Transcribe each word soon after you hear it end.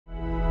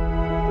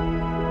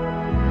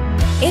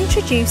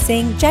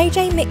Introducing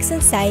JJ Mix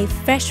and Save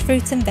Fresh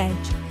Fruit and Veg,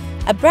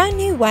 a brand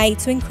new way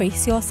to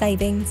increase your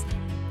savings.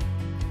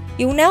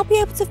 You will now be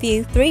able to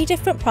view 3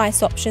 different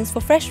price options for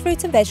fresh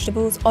fruit and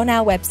vegetables on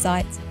our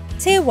website.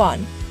 Tier 1,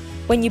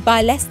 when you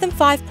buy less than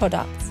 5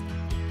 products.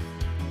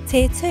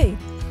 Tier 2,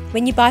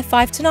 when you buy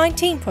 5 to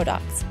 19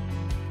 products.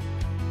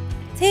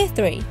 Tier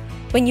 3,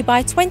 when you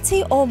buy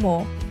 20 or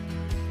more.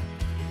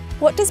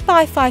 What does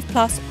buy 5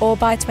 plus or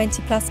buy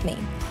 20 plus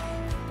mean?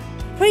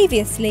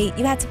 Previously,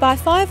 you had to buy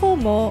 5 or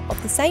more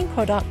of the same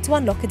product to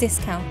unlock a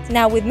discount.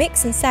 Now with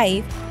Mix and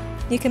Save,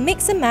 you can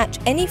mix and match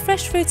any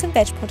fresh fruit and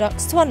veg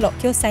products to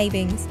unlock your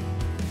savings.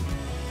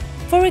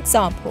 For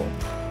example,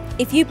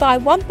 if you buy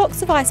 1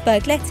 box of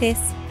iceberg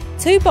lettuce,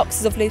 2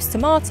 boxes of loose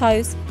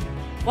tomatoes,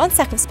 1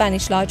 sack of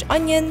Spanish large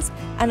onions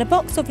and a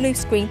box of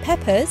loose green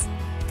peppers,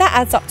 that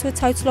adds up to a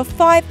total of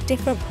 5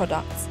 different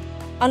products,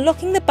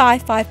 unlocking the buy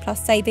 5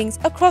 plus savings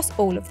across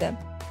all of them.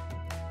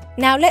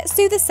 Now let's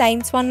do the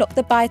same to unlock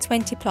the buy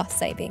 20 plus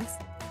savings.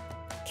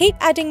 Keep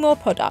adding more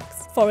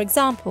products, for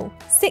example,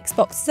 6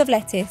 boxes of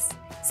lettuce,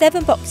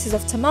 7 boxes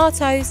of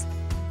tomatoes,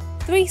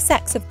 3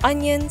 sacks of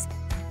onions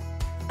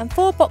and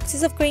 4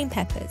 boxes of green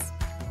peppers.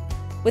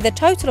 With a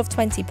total of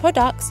 20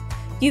 products,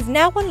 you've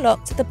now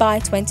unlocked the buy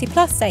 20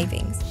 plus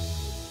savings.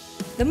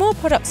 The more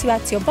products you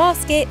add to your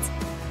basket,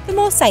 the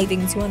more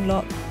savings you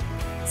unlock.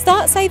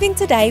 Start saving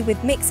today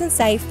with Mix and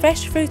Save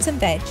Fresh Fruit and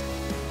Veg.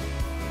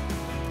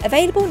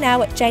 Available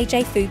now at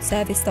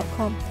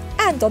jjfoodservice.com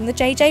and on the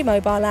JJ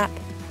mobile app.